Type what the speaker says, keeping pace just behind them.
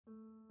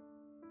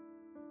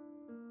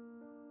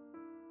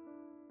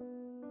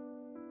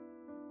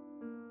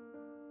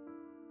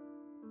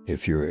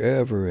If you're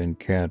ever in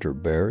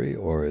Canterbury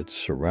or its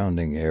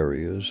surrounding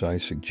areas, I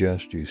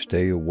suggest you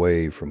stay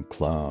away from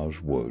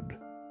Clowes Wood.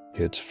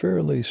 It's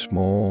fairly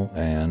small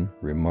and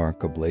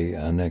remarkably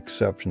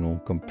unexceptional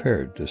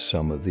compared to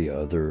some of the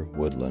other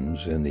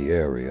woodlands in the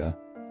area,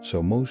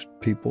 so most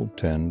people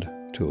tend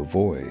to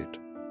avoid it.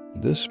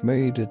 This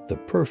made it the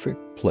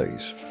perfect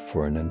place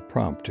for an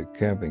impromptu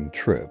camping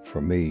trip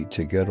for me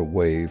to get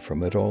away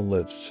from it all.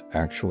 It's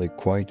actually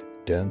quite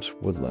dense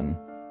woodland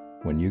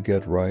when you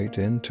get right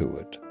into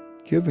it,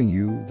 giving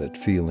you that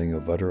feeling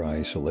of utter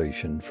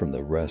isolation from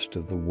the rest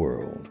of the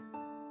world.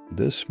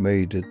 This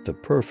made it the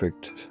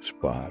perfect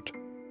spot,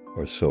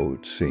 or so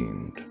it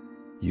seemed.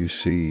 You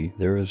see,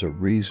 there is a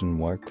reason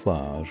why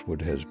Clowes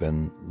Wood has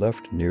been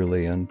left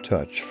nearly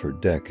untouched for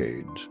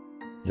decades.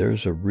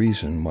 There's a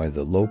reason why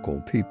the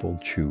local people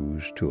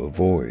choose to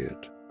avoid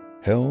it.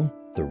 Hell,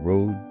 the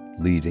road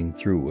leading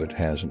through it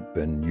hasn't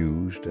been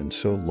used in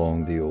so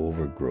long the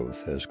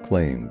overgrowth has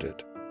claimed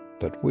it.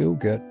 But we'll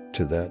get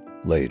to that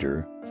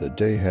later. The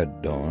day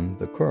had dawned,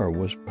 the car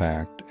was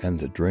packed, and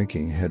the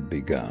drinking had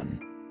begun.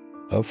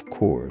 Of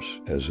course,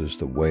 as is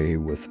the way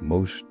with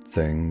most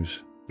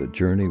things, the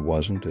journey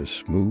wasn't as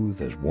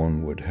smooth as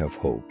one would have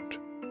hoped.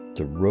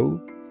 The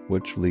road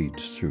which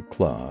leads through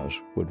Clowes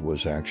Wood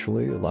was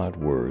actually a lot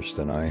worse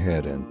than I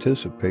had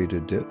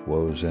anticipated. It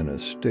was in a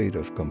state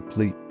of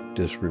complete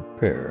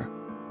disrepair,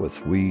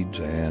 with weeds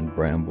and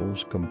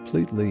brambles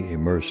completely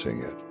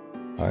immersing it.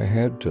 I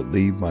had to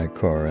leave my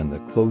car in the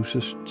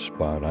closest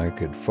spot I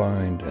could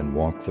find and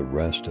walk the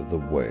rest of the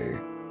way,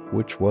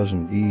 which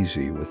wasn't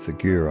easy with the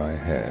gear I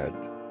had.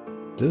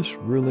 This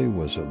really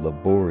was a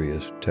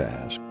laborious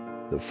task.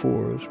 The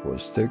forest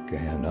was thick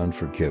and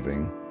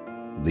unforgiving,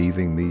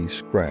 leaving me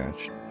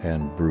scratched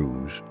and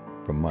bruised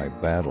from my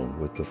battle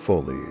with the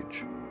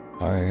foliage.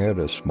 I had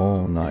a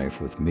small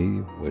knife with me,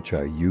 which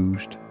I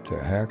used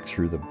to hack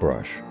through the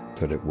brush,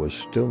 but it was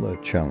still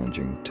a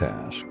challenging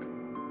task.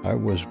 I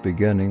was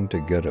beginning to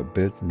get a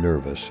bit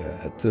nervous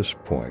at this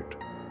point.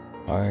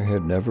 I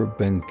had never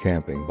been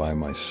camping by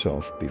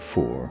myself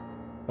before,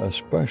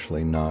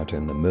 especially not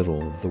in the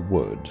middle of the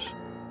woods,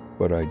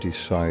 but I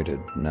decided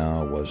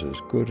now was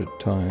as good a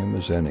time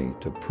as any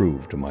to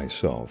prove to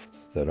myself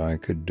that I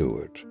could do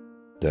it.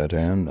 That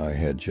end, I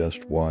had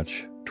just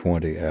watched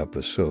 20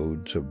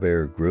 episodes of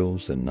Bear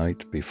Grylls the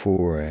night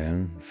before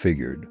and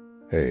figured,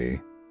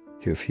 hey,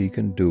 if he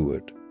can do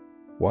it,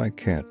 why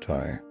can't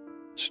I?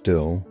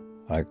 Still,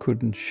 I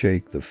couldn't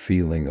shake the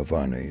feeling of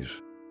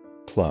unease.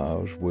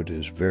 Clowes Wood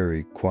is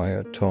very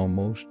quiet,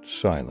 almost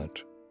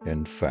silent.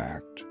 In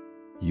fact,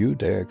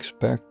 you'd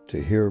expect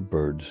to hear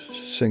birds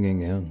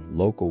singing and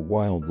local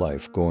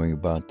wildlife going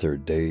about their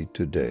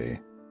day-to-day,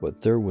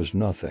 but there was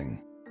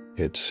nothing.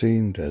 It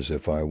seemed as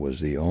if I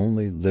was the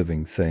only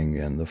living thing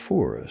in the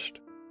forest.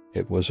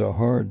 It was a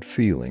hard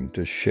feeling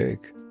to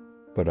shake,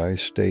 but I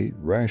stayed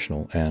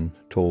rational and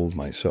told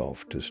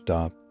myself to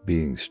stop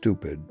being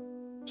stupid,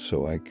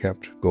 so I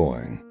kept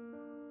going.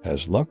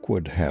 As luck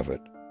would have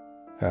it,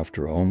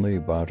 after only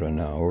about an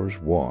hour's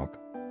walk,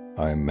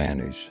 I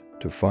managed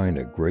to find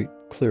a great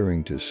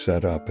clearing to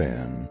set up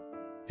in.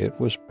 It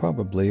was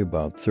probably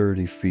about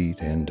 30 feet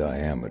in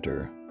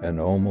diameter and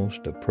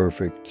almost a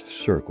perfect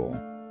circle,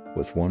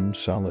 with one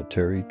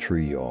solitary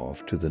tree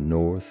off to the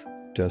north,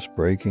 just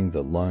breaking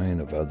the line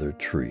of other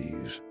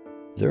trees.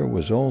 There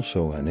was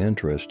also an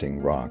interesting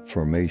rock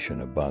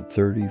formation about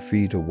 30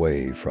 feet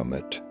away from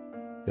it.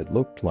 It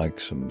looked like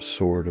some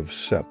sort of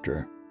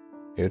scepter.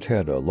 It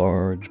had a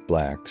large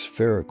black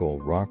spherical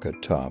rock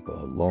atop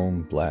a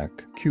long black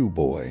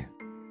cuboid.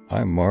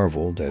 I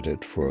marveled at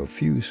it for a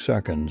few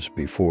seconds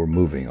before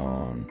moving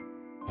on.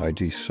 I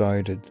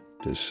decided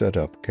to set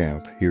up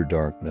camp here.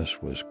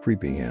 Darkness was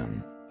creeping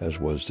in, as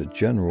was the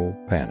general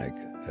panic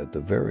at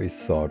the very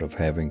thought of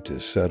having to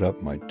set up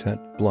my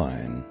tent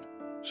blind,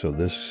 so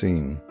this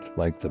seemed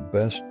like the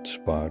best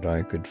spot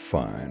I could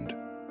find.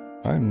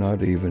 I'm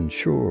not even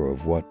sure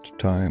of what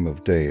time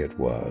of day it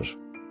was.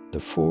 The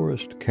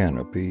forest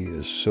canopy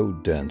is so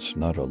dense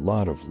not a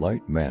lot of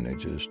light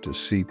manages to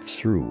seep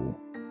through.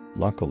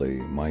 Luckily,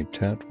 my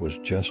tent was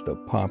just a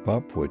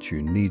pop-up which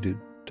you needed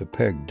to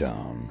peg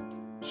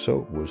down,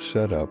 so it was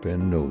set up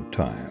in no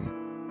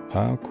time.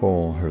 I'll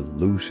call her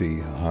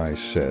Lucy, I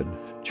said,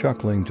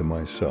 chuckling to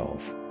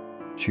myself.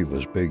 She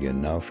was big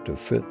enough to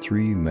fit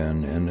 3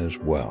 men in as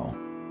well.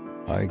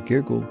 I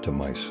giggled to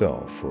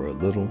myself for a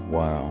little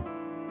while,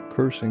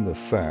 cursing the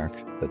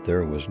fact that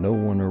there was no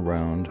one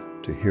around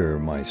to hear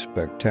my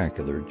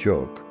spectacular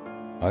joke.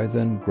 I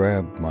then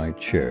grabbed my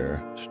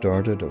chair,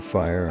 started a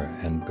fire,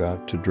 and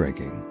got to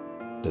drinking.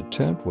 The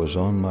tent was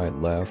on my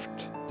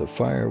left, the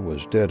fire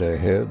was dead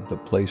ahead, the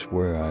place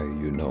where I,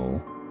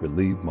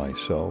 relieved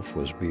myself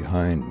was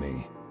behind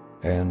me,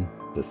 and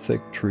the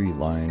thick tree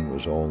line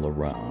was all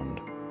around.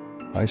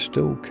 I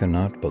still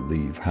cannot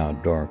believe how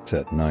dark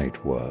that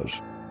night was.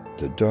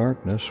 The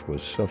darkness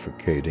was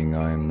suffocating.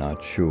 I am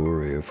not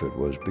sure if it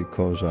was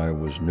because I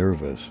was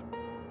nervous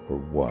or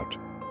what,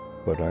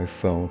 but I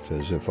felt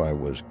as if I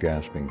was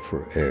gasping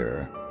for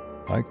air.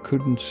 I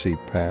couldn't see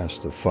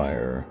past the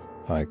fire,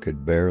 I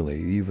could barely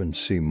even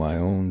see my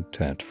own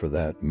tent for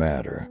that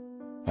matter.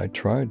 I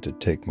tried to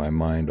take my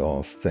mind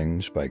off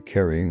things by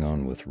carrying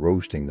on with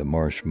roasting the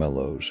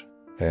marshmallows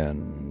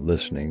and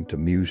listening to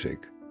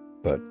music,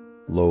 but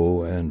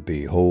lo and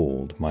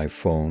behold, my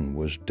phone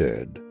was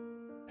dead.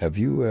 Have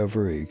you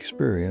ever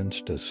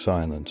experienced a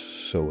silence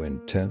so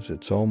intense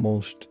it's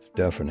almost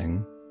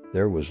deafening?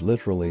 There was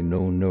literally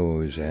no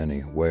noise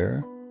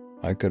anywhere.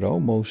 I could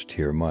almost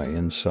hear my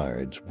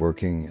insides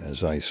working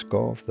as I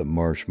scoffed the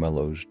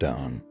marshmallows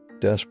down,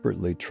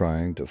 desperately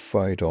trying to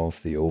fight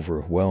off the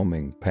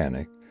overwhelming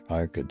panic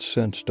I could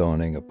sense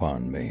dawning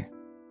upon me.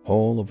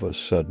 All of a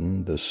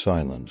sudden, the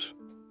silence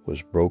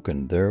was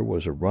broken. There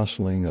was a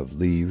rustling of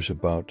leaves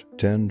about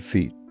 10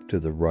 feet to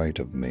the right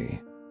of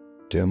me.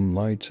 Dim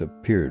lights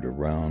appeared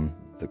around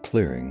the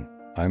clearing.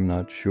 I'm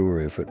not sure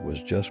if it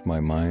was just my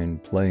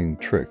mind playing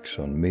tricks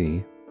on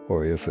me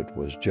or if it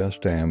was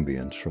just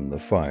ambience from the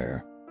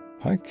fire.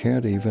 I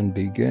can't even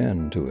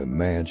begin to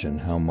imagine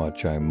how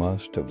much I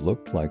must have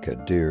looked like a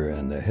deer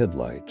in the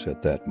headlights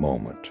at that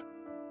moment.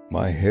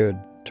 My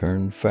head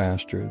turned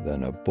faster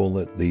than a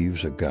bullet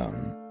leaves a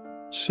gun.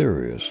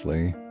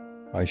 Seriously,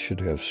 I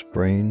should have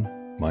sprained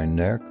my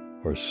neck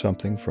or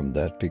something from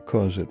that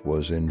because it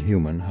was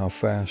inhuman how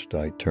fast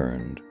I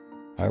turned.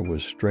 I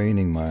was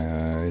straining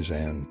my eyes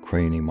and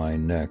craning my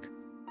neck,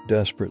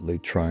 desperately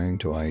trying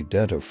to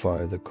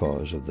identify the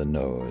cause of the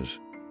noise.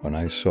 When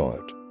I saw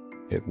it,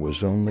 it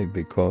was only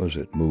because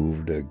it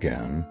moved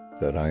again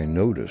that I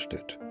noticed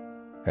it.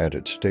 Had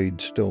it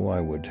stayed still,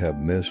 I would have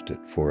missed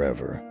it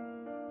forever.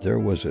 There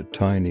was a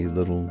tiny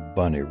little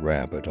bunny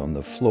rabbit on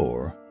the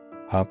floor,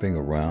 hopping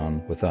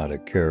around without a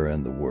care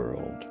in the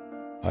world.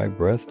 I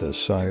breathed a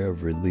sigh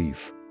of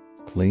relief,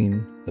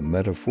 cleaned the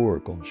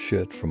metaphorical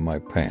shit from my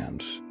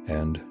pants,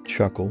 and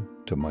chuckled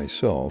to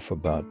myself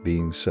about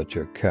being such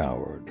a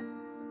coward.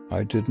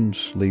 I didn't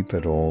sleep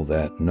at all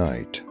that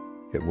night.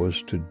 It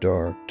was too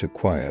dark, too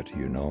quiet,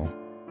 you know.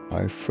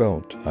 I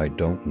felt,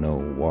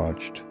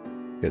 watched.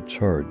 It's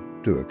hard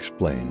to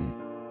explain.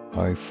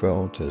 I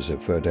felt as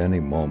if at any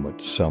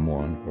moment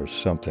someone or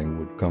something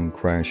would come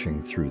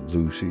crashing through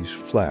Lucy's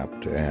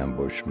flap to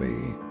ambush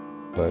me.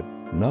 But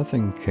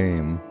nothing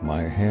came.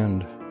 My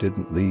hand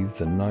didn't leave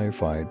the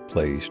knife I'd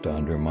placed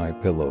under my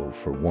pillow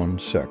for 1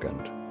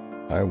 second.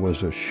 I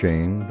was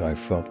ashamed. I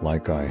felt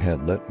like I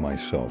had let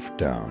myself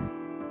down.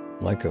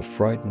 Like a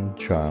frightened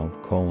child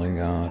calling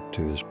out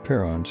to his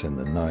parents in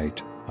the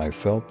night, I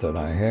felt that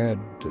I had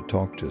to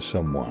talk to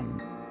someone.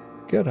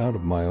 Get out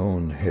of my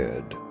own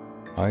head.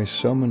 I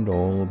summoned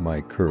all of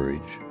my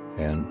courage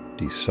and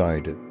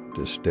decided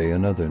to stay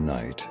another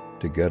night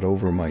to get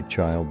over my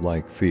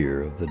childlike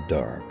fear of the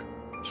dark.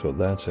 So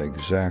that's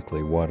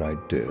exactly what I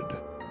did.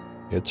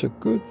 It's a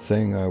good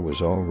thing I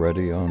was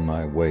already on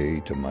my way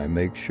to my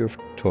makeshift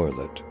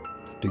toilet,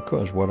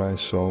 because what I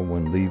saw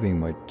when leaving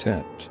my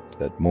tent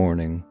that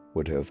morning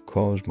would have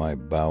caused my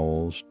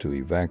bowels to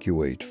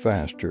evacuate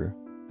faster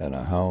than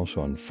a house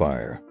on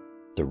fire.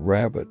 The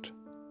rabbit,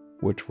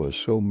 which was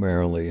so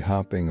merrily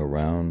hopping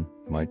around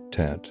my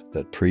tent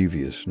that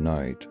previous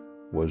night,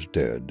 was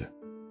dead.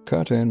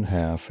 Cut in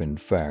half, in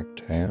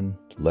fact, and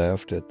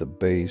left at the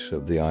base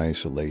of the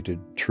isolated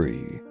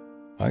tree.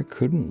 I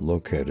couldn't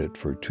look at it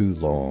for too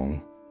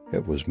long.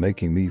 It was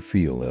making me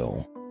feel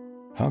ill.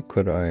 How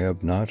could I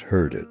have not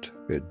heard it?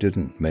 It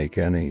didn't make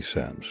any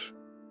sense.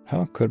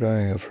 How could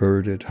I have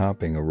heard it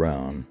hopping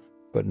around,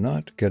 but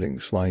not getting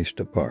sliced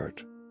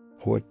apart?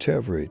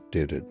 Whatever it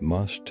did, it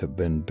must have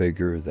been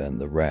bigger than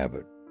the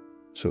rabbit,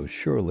 so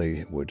surely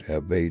it would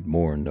have made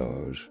more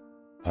noise.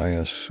 I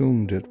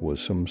assumed it was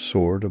some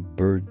sort of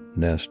bird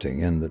nesting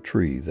in the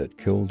tree that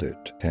killed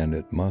it, and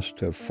it must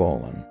have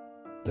fallen.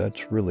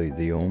 That's really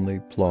the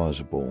only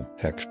plausible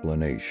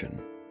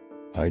explanation.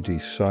 I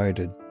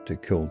decided to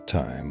kill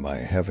time by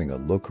having a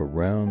look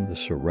around the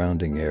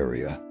surrounding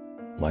area.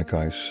 Like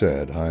I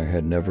said, I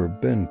had never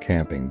been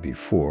camping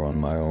before on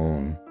my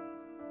own,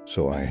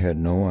 so I had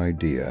no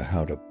idea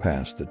how to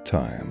pass the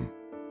time.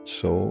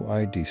 So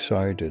I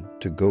decided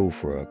to go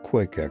for a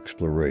quick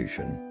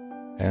exploration.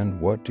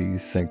 And what do you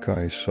think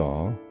I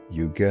saw?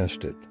 You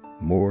guessed it,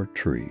 more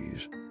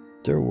trees.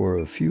 There were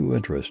a few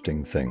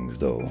interesting things,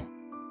 though.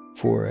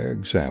 For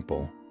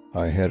example,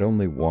 I had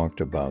only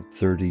walked about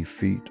 30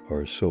 feet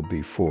or so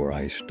before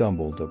I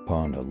stumbled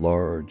upon a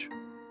large,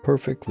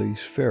 perfectly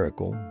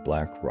spherical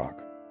black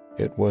rock.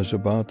 It was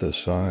about the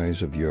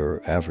size of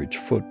your average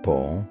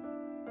football,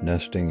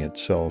 nesting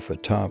itself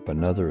atop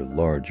another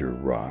larger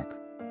rock.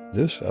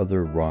 This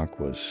other rock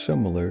was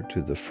similar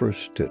to the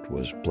first. It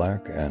was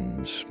black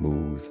and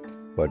smooth,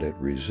 but it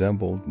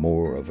resembled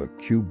more of a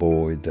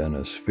cuboid than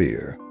a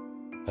sphere.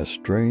 A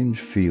strange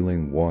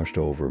feeling washed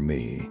over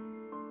me.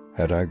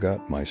 Had I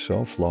got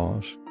myself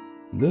lost?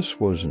 This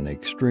was an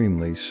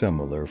extremely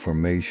similar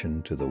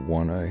formation to the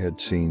one I had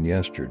seen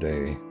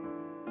yesterday,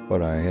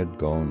 but I had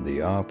gone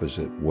the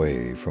opposite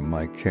way from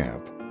my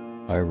camp.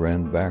 I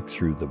ran back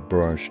through the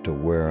brush to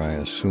where I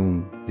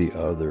assumed the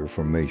other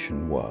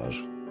formation was.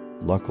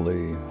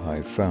 Luckily,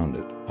 I found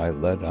it. I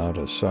let out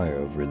a sigh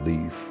of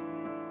relief.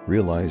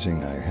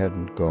 realizing I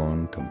hadn't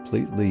gone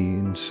completely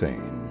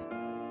insane.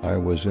 I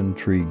was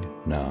intrigued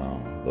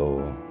now,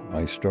 though.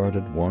 I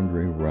started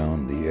wandering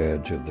around the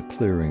edge of the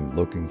clearing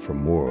looking for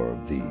more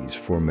of these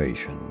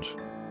formations.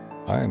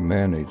 I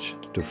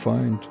managed to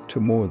find two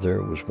more.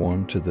 There was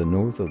one to the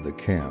north of the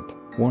camp,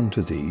 one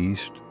to the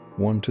east,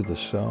 one to the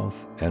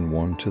south, and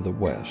one to the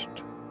west.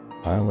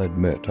 I'll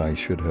admit I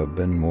should have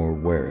been more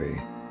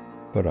wary,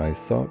 but I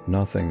thought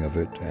nothing of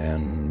it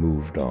and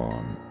moved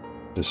on.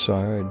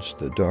 Besides,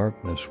 the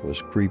darkness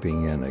was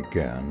creeping in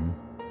again,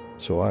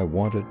 so I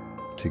wanted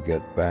to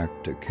get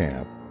back to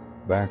camp,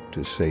 back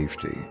to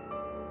safety.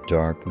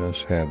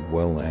 Darkness had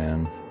well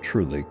and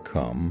truly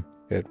come.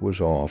 It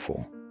was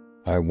awful.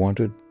 I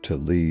wanted to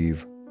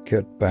leave,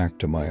 get back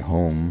to my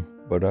home,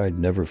 but I'd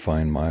never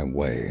find my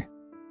way.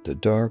 The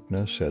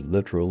darkness had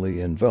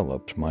literally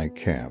enveloped my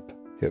camp.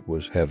 It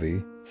was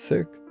heavy,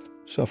 thick,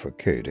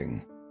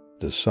 suffocating.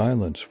 The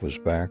silence was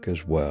back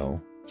as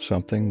well.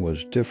 Something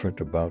was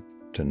different about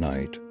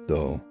tonight,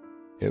 though.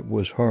 It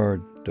was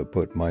hard to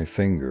put my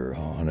finger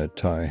on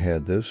it. I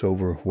had this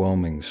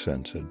overwhelming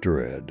sense of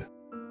dread.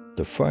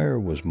 The fire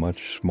was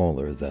much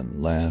smaller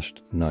than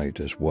last night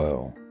as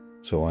well,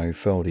 so I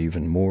felt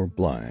even more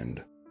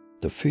blind.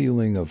 The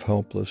feeling of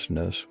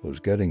helplessness was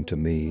getting to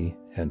me,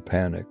 and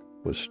panic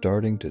was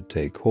starting to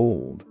take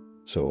hold,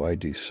 so I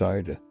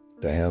decided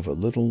to have a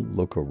little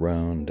look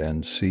around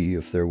and see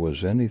if there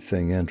was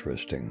anything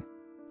interesting.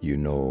 You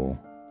know,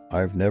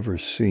 I've never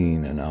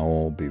seen an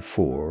owl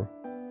before,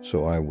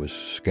 so I was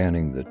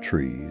scanning the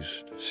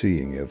trees,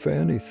 seeing if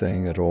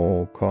anything at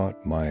all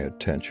caught my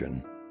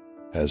attention.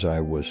 As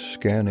I was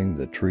scanning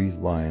the tree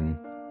line,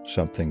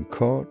 something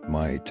caught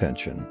my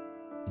attention.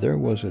 There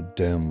was a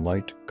dim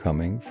light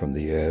coming from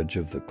the edge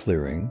of the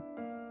clearing,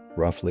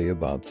 roughly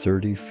about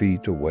 30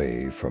 feet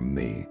away from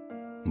me.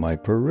 My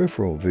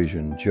peripheral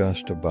vision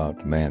just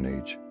about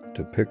managed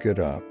to pick it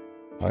up.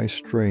 I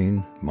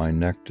strained my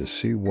neck to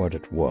see what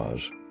it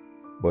was,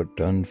 but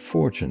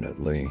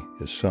unfortunately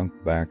it sunk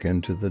back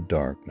into the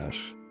darkness.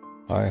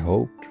 I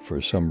hoped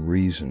for some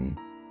reason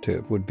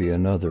it would be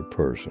another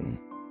person.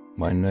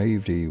 My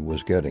naivety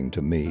was getting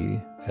to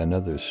me.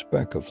 Another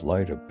speck of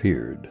light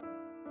appeared.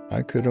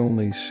 I could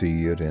only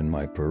see it in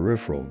my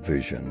peripheral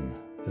vision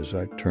as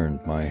I turned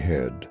my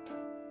head,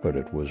 but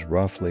it was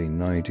roughly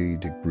 90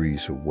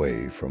 degrees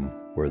away from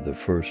where the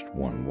first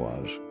one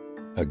was.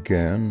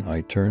 Again,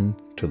 I turned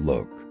to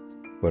look,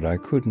 but I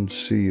couldn't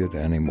see it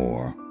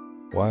anymore.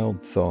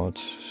 Wild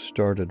thoughts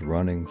started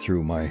running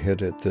through my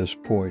head at this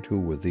point. Who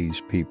were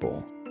these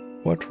people?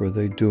 What were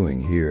they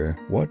doing here?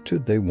 What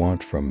did they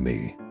want from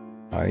me?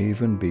 I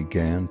even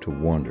began to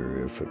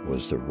wonder if it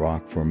was the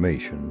rock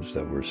formations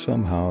that were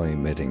somehow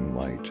emitting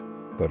light,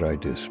 but I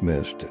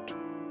dismissed it.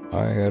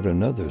 I had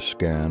another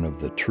scan of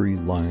the tree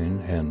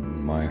line and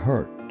my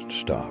heart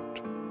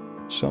stopped.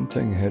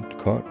 Something had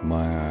caught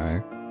my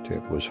eye.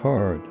 It was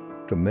hard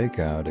to make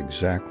out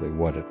exactly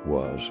what it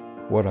was,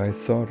 what I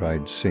thought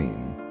I'd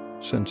seen,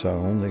 since I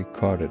only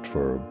caught it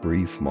for a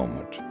brief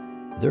moment.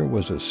 There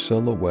was a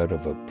silhouette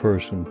of a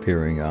person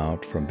peering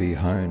out from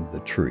behind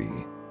the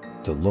tree,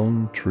 the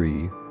lone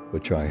tree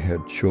which I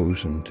had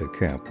chosen to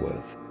camp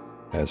with.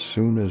 As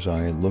soon as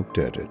I looked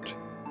at it,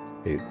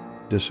 it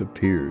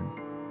disappeared.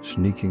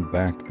 Sneaking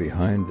back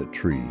behind the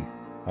tree,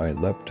 I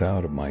leapt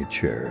out of my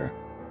chair.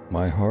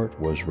 My heart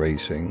was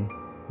racing.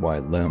 My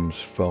limbs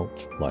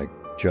felt like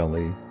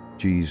jelly.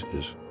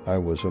 Jesus, I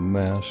was a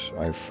mess.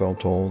 I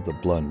felt all the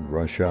blood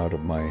rush out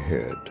of my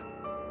head.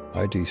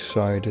 I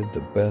decided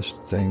the best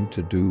thing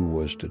to do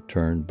was to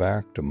turn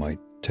back to my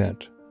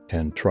tent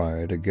and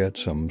try to get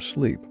some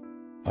sleep.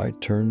 I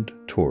turned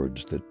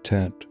towards the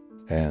tent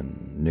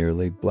and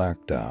nearly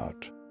blacked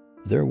out.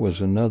 There was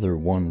another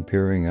one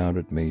peering out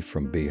at me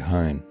from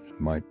behind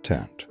my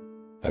tent.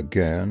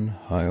 Again,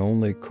 I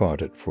only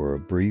caught it for a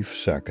brief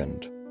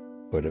second,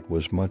 but it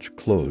was much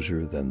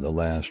closer than the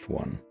last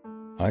one.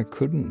 I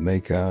couldn't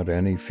make out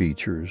any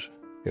features.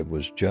 It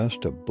was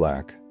just a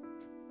black,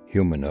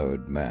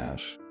 humanoid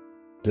mass.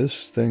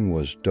 This thing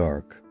was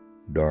dark,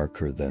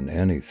 darker than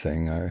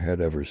anything I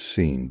had ever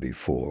seen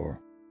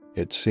before.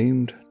 It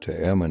seemed to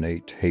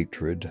emanate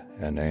hatred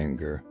and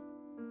anger,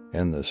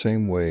 in the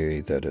same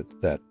way that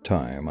at that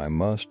time I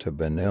must have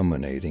been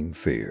emanating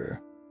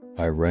fear.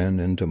 I ran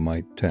into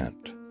my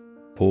tent,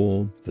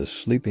 pulled the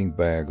sleeping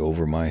bag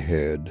over my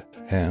head,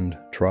 and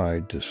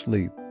tried to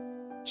sleep.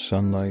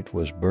 Sunlight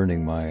was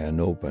burning my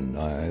unopened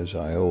eyes.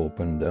 I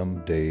opened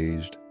them,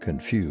 dazed,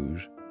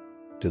 confused,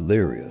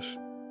 delirious.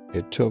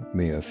 It took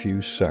me a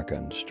few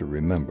seconds to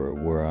remember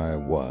where I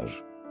was,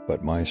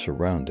 but my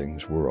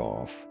surroundings were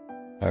off.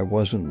 I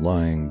wasn't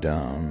lying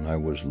down. I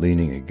was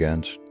leaning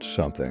against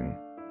something.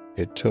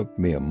 It took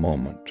me a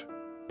moment,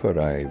 but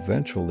I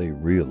eventually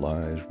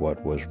realized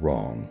what was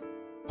wrong.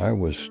 I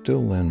was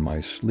still in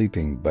my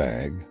sleeping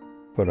bag,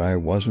 but I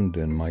wasn't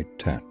in my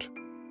tent.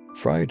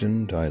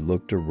 Frightened, I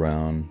looked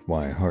around.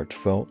 My heart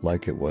felt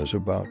like it was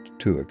about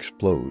to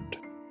explode.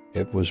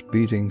 It was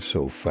beating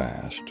so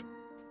fast.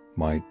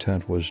 My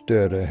tent was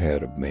dead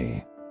ahead of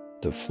me.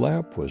 The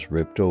flap was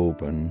ripped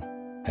open,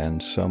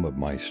 and some of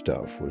my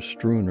stuff was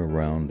strewn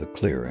around the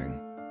clearing.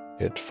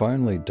 It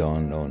finally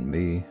dawned on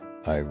me.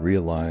 I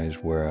realized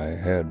where I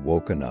had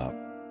woken up.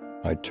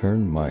 I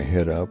turned my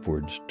head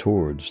upwards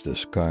towards the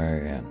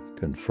sky and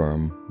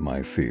confirmed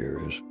my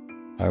fears.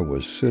 I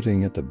was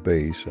sitting at the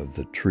base of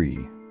the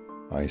tree.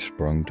 I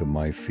sprung to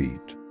my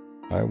feet.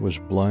 I was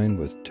blind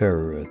with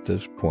terror at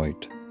this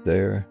point.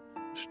 There,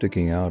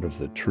 sticking out of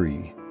the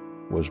tree,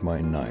 was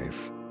my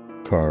knife.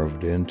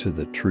 Carved into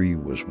the tree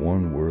was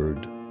one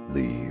word,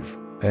 leave.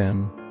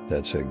 And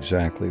that's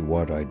exactly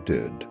what I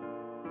did.